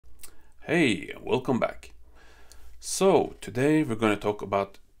Hey, welcome back. So today we're going to talk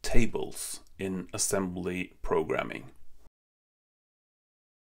about tables in assembly programming.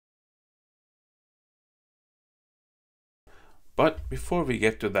 But before we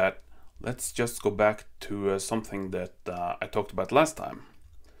get to that, let's just go back to something that I talked about last time.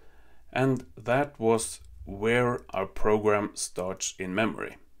 And that was where our program starts in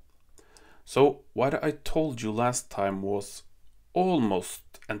memory. So what I told you last time was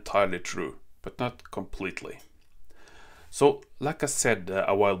almost entirely true, but not completely. So, like I said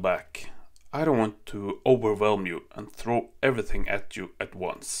a while back, I don't want to overwhelm you and throw everything at you at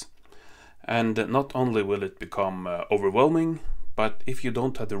once. And not only will it become overwhelming, but if you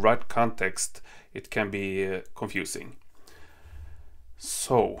don't have the right context, it can be confusing.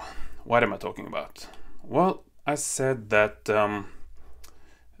 So, what am I talking about? Well, I said that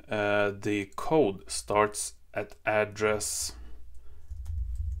the code starts at address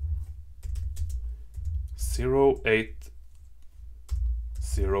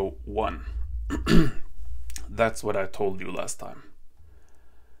 0801. That's what I told you last time.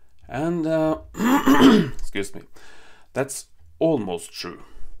 And excuse me, that's almost true.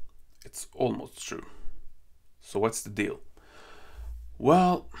 It's almost true. So what's the deal?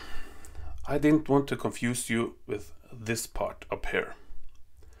 Well, I didn't want to confuse you with this part up here.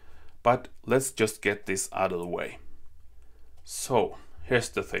 But let's just get this out of the way. So here's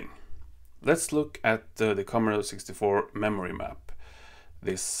the thing. Let's look at the Commodore 64 memory map,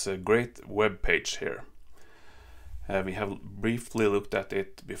 this great web page here. We have briefly looked at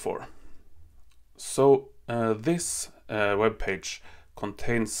it before. So this web page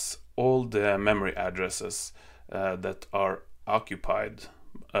contains all the memory addresses that are occupied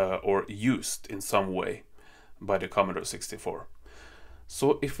or used in some way by the Commodore 64.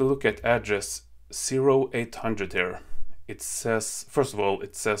 So if we look at address 0800 here, it says, first of all,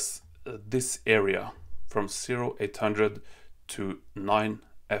 it says this area from 0800 to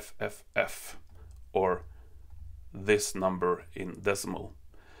 9FFF, or this number in decimal.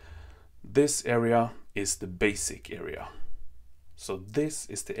 This area is the basic area. So this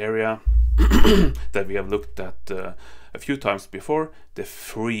is the area that we have looked at a few times before, the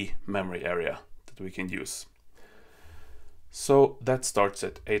free memory area that we can use. So that starts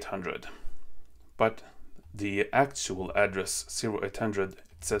at 800. But the actual address 0800, it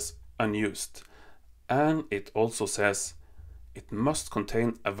says unused. And it also says it must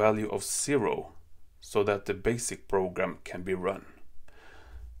contain a value of 0 so that the basic program can be run.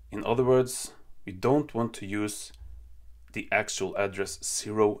 In other words, we don't want to use the actual address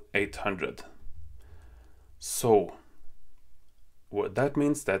 0800. So what that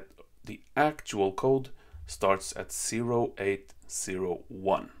means that the actual code starts at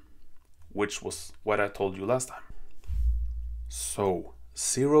 0801, which was what I told you last time. So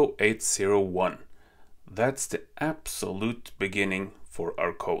 0801, that's the absolute beginning for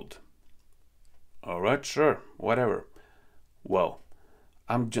our code. Alright, sure, whatever. Well,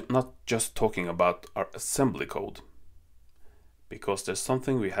 I'm not just talking about our assembly code, because there's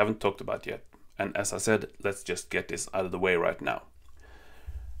something we haven't talked about yet. And as I said, let's just get this out of the way right now.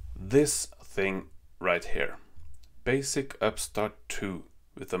 This thing right here, basic Upstart 2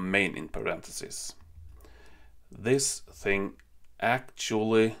 with a main in parentheses. This thing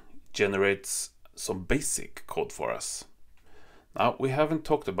actually generates some basic code for us. Now, we haven't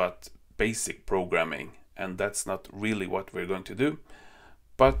talked about basic programming, and that's not really what we're going to do,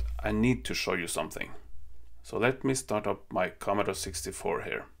 but I need to show you something. So let me start up my Commodore 64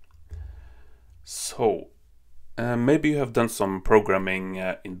 here. So maybe you have done some programming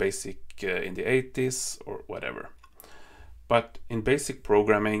in BASIC in the 80s or whatever. But in basic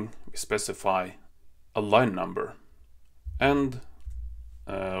programming, we specify a line number. And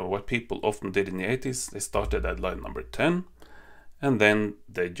what people often did in the 80s, they started at line number 10, and then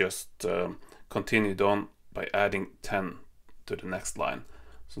they just continued on by adding 10 to the next line.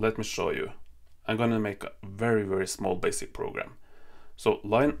 So let me show you. I'm going to make a very, very small basic program. So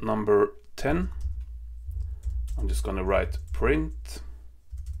line number 10, I'm just going to write print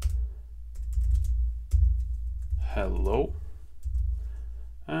hello,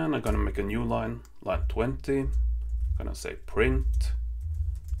 and I'm going to make a new line, line 20. I'm going to say print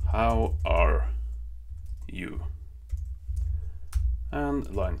how are you, and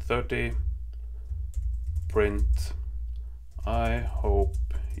line 30, print I hope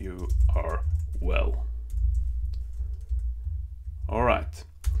you are well. Alright,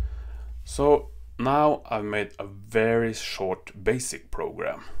 so now I've made a very short basic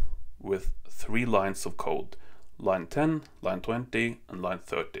program with 3 lines of code, line 10, line 20 and line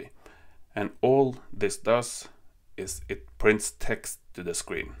 30, and all this does is it prints text to the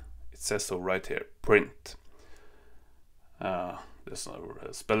screen. It says so right here, print. There's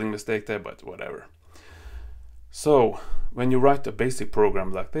a spelling mistake there, but whatever. So when you write a basic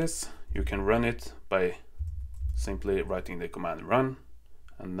program like this, you can run it by simply writing the command run,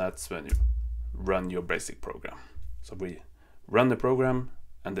 and that's when you run your basic program. So we run the program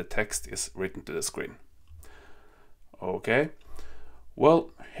and the text is written to the screen. Okay,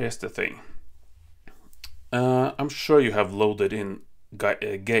 well, here's the thing. I'm sure you have loaded in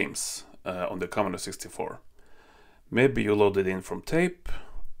games on the Commodore 64. Maybe you loaded in from tape,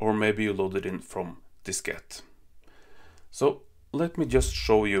 or maybe you loaded in from diskette. So let me just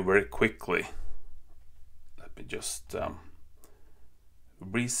show you very quickly. Let me just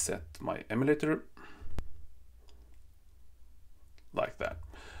reset my emulator like that.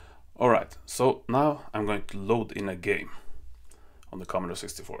 Alright, so now I'm going to load in a game on the Commodore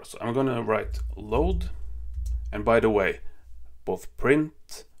 64. So I'm going to write load, and by the way, both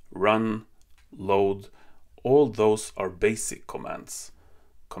print, run, load, all those are basic commands.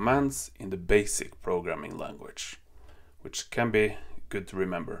 Commands in the basic programming language, which can be good to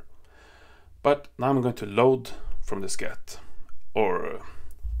remember. But now I'm going to load from diskette. Or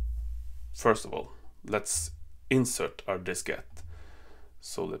first of all, let's insert our diskette.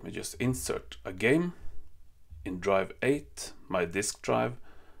 So let me just insert a game in drive 8, my disk drive,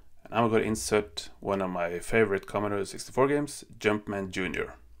 and I'm going to insert one of my favorite Commodore 64 games, Jumpman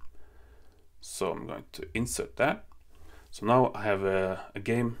Jr. So I'm going to insert that. So now I have a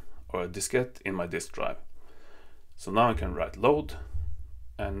game or a diskette in my disk drive. So now I can write load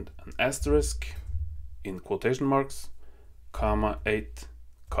and an asterisk in quotation marks, comma 8,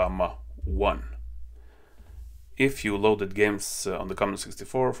 comma 1. If you loaded games on the Commodore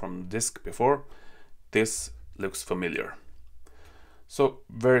 64 from disk before, this looks familiar. So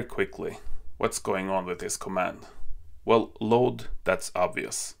very quickly, what's going on with this command? Well, load, that's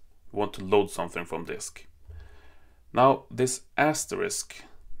obvious. We want to load something from disk. Now this asterisk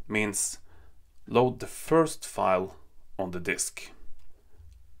means load the first file on the disk.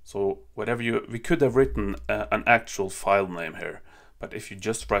 So whatever we could have written an actual file name here, but if you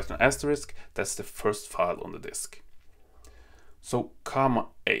just write an asterisk, that's the first file on the disk. So comma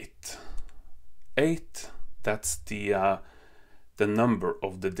 8. 8, that's the number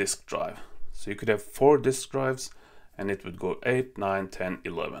of the disk drive. So you could have 4 disk drives and it would go 8, 9, 10,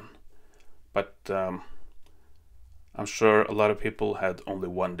 11. But I'm sure a lot of people had only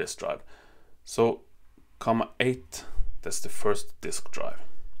 1 disk drive. So comma 8, that's the first disk drive.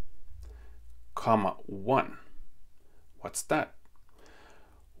 Comma 1, what's that?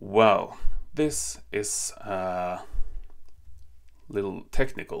 Well, this is a little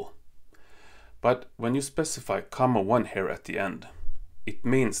technical, but when you specify comma 1 here at the end, it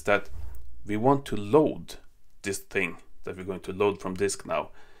means that we want to load this thing that we're going to load from disk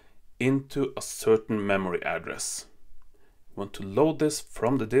now into a certain memory address. We want to load this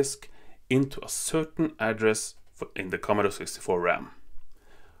from the disk into a certain address in the Commodore 64 RAM.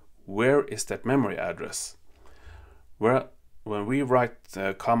 Where is that memory address? Well, when we write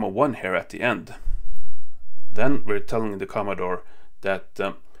comma 1 here at the end, then we're telling the Commodore that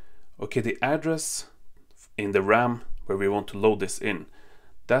okay, the address in the RAM where we want to load this in,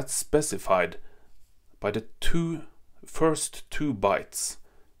 that's specified by the first two bytes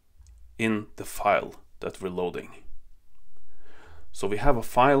in the file that we're loading. So we have a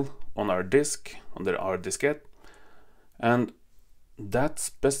file on our disk, on our diskette, and that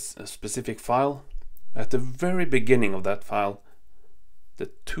specific file, at the very beginning of that file,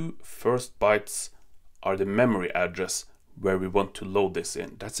 the 2 first bytes are the memory address where we want to load this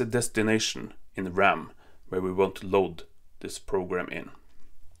in. That's a destination in the RAM where we want to load this program in.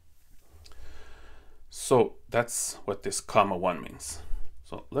 So that's what this comma 1 means.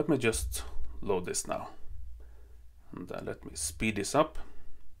 So let me just load this now. And let me speed this up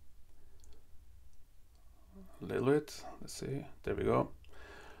a little bit. Let's see, there we go.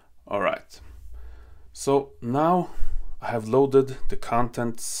 All right. So now I have loaded the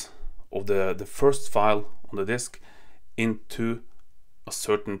contents of the first file on the disk into a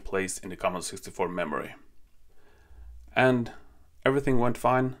certain place in the Commodore 64 memory. And everything went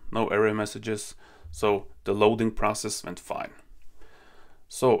fine, no error messages, so the loading process went fine.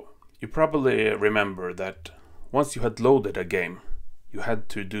 So you probably remember that once you had loaded a game, you had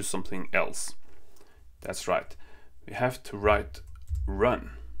to do something else. That's right, we have to write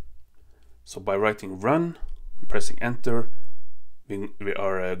run. So by writing run, pressing enter, we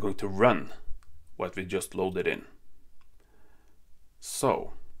are going to run what we just loaded in.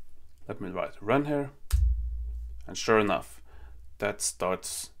 So let me write run here, and sure enough, that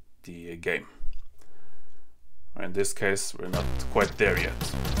starts the game. In this case, we're not quite there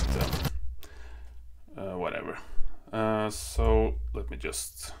yet. But, So let me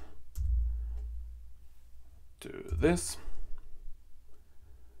just do this,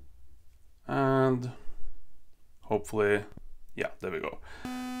 and hopefully, yeah, there we go.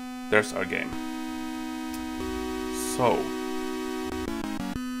 There's our game. So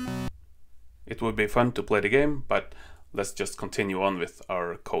it would be fun to play the game, but let's just continue on with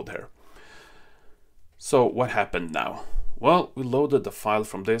our code here. So what happened now? Well, we loaded the file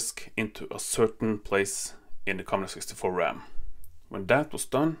from disk into a certain place in the Commodore 64 RAM. When that was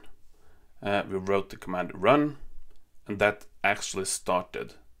done, we wrote the command run, and that actually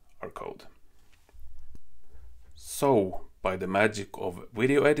started our code. So, by the magic of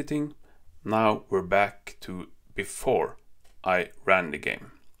video editing, now we're back to before I ran the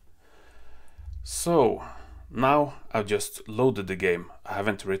game. So, now I've just loaded the game. I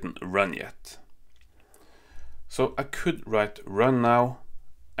haven't written run yet. So I could write run now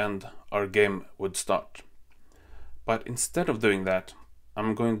and our game would start. But instead of doing that,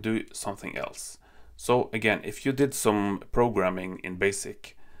 I'm going to do something else. So again, if you did some programming in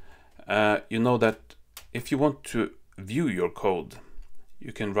BASIC, you know that if you want to view your code,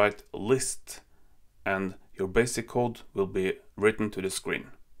 you can write list and your BASIC code will be written to the screen.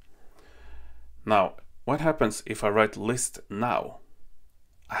 Now, what happens if I write list now?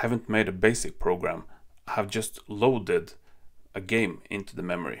 I haven't made a BASIC program. I have just loaded a game into the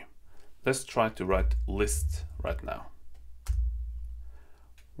memory. Let's try to write list right now.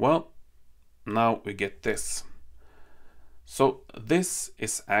 Well, now we get this. So this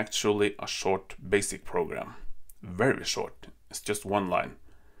is actually a short BASIC program. Very short. It's just one line.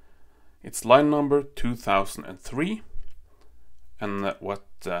 It's line number 2003. And what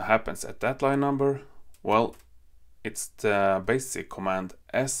happens at that line number? Well, it's the BASIC command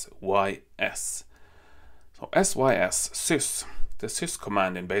sys. So sys, sys, the sys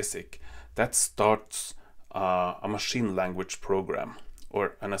command in BASIC, that starts a machine language program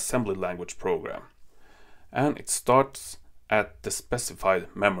or an assembly language program. And it starts at the specified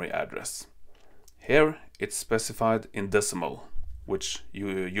memory address. Here it's specified in decimal, which you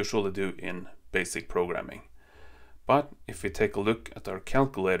usually do in BASIC programming. But if we take a look at our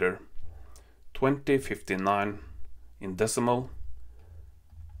calculator, 2059 in decimal,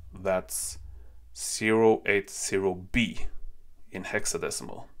 that's 080B in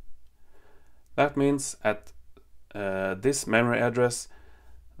hexadecimal. That means at this memory address,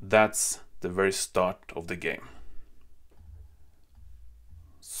 that's the very start of the game.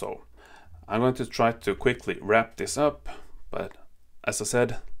 So I'm going to try to quickly wrap this up, but as I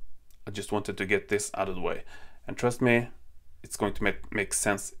said, I just wanted to get this out of the way. And trust me, it's going to make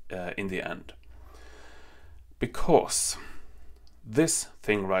sense in the end. Because this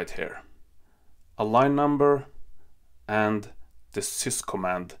thing right here, a line number and the sys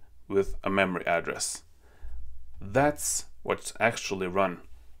command with a memory address, that's what's actually run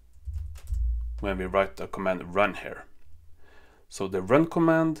when we write the command run here. So the run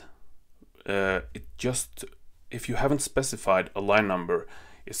command, if you haven't specified a line number,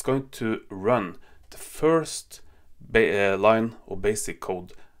 it's going to run the first line of BASIC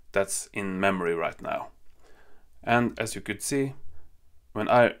code that's in memory right now. And as you could see, when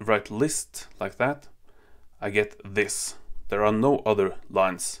I write list like that, I get this. There are no other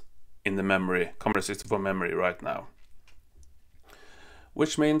lines in the memory, Commodore 64 memory right now.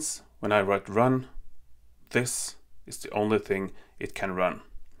 Which means when I write run, this is the only thing it can run.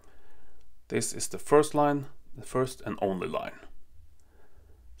 This is the first line, the first and only line.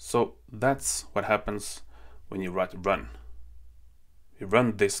 So that's what happens when you write run. You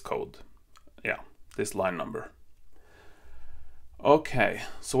run this code. Yeah, this line number. Okay,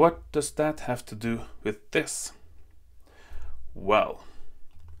 so what does that have to do with this? Well,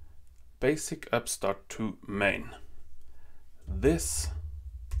 basic Upstart to main. This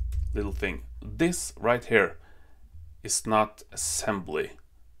little thing, this right here, is not assembly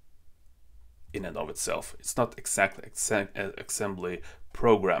in and of itself. It's not exactly assembly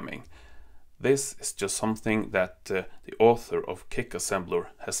programming. This is just something that the author of Kick Assembler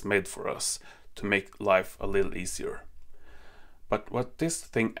has made for us to make life a little easier. But what this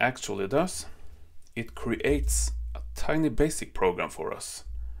thing actually does, it creates a tiny basic program for us.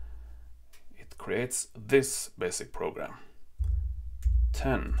 It creates this basic program.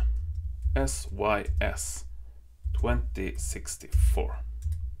 10 SYS 2064.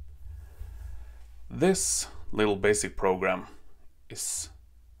 This little basic program is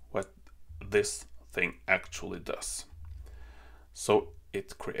what this thing actually does. So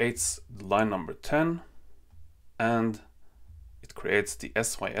it creates the line number 10 and it creates the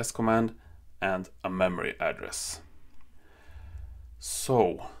sys command and a memory address.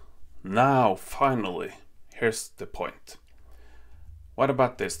 So now finally, here's the point. what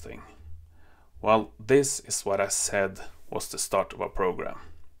about this thing? Well, this is what I said was the start of our program.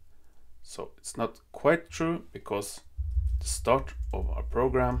 So it's not quite true, because the start of our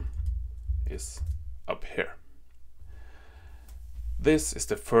program is up here. This is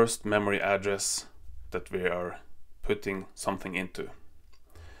the first memory address that we are putting something into.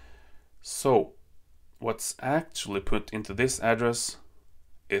 So what's actually put into this address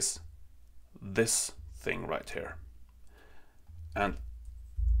is this thing right here. And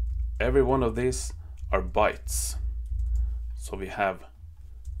every one of these are bytes. So we have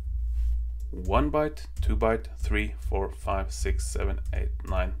 1 byte, 2 byte, 3, 4, 5, 6, 7, 8,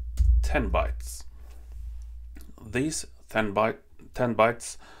 9, 10 bytes. These 10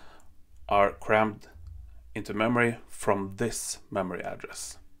 bytes are crammed into memory from this memory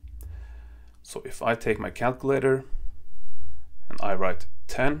address. So if I take my calculator and I write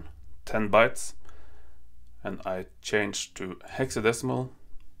 10 bytes, and I change to hexadecimal,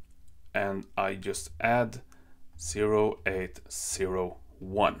 and I just add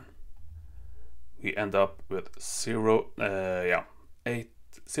 0801, we end up with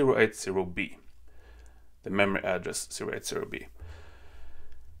 080B, the memory address 080B.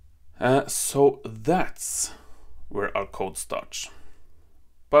 So that's where our code starts.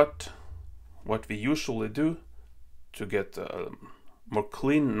 But what we usually do to get a more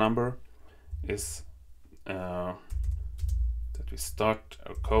clean number is that we start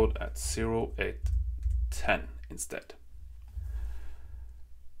our code at 0810 instead.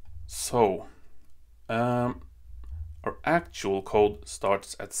 So our actual code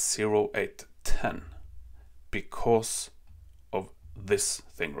starts at 0810 because of this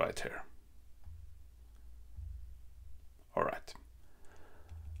thing right here. All right.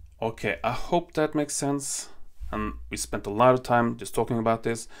 Okay, I hope that makes sense. And we spent a lot of time just talking about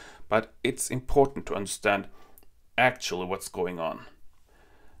this, but it's important to understand actually what's going on.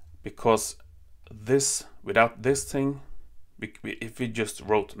 Because this, without this thing, if we just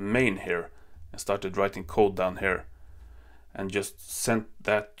wrote main here and started writing code down here and just sent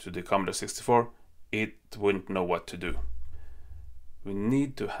that to the Commodore 64, it wouldn't know what to do. We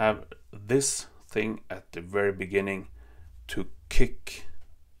need to have this thing at the very beginning to kickstart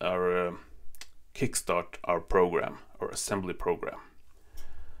our program, our assembly program,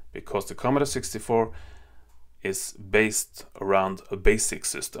 because the Commodore 64 is based around a basic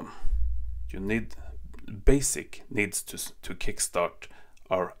system. Basic needs to kickstart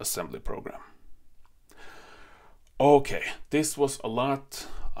our assembly program. Okay, this was a lot.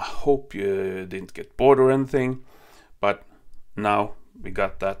 I hope you didn't get bored or anything, but now we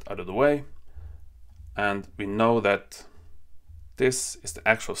got that out of the way, and we know that this is the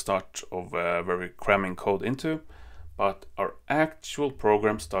actual start of where we're cramming code into, but our actual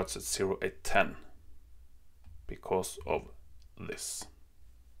program starts at 0810 because of this.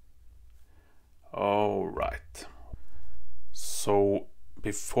 All right. So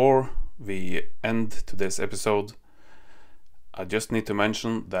before we end today's episode, I just need to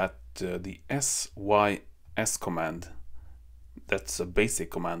mention that the sys command, that's a basic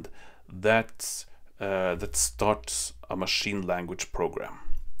command, that starts a machine language program.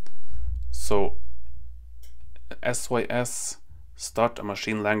 So sys start a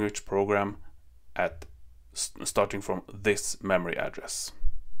machine language program at starting from this memory address.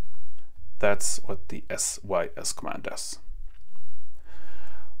 That's what the sys command does.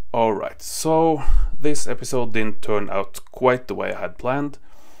 Alright, so this episode didn't turn out quite the way I had planned,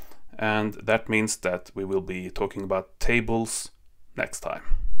 and that means that we will be talking about tables next time.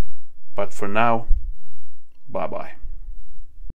 But for now, bye bye.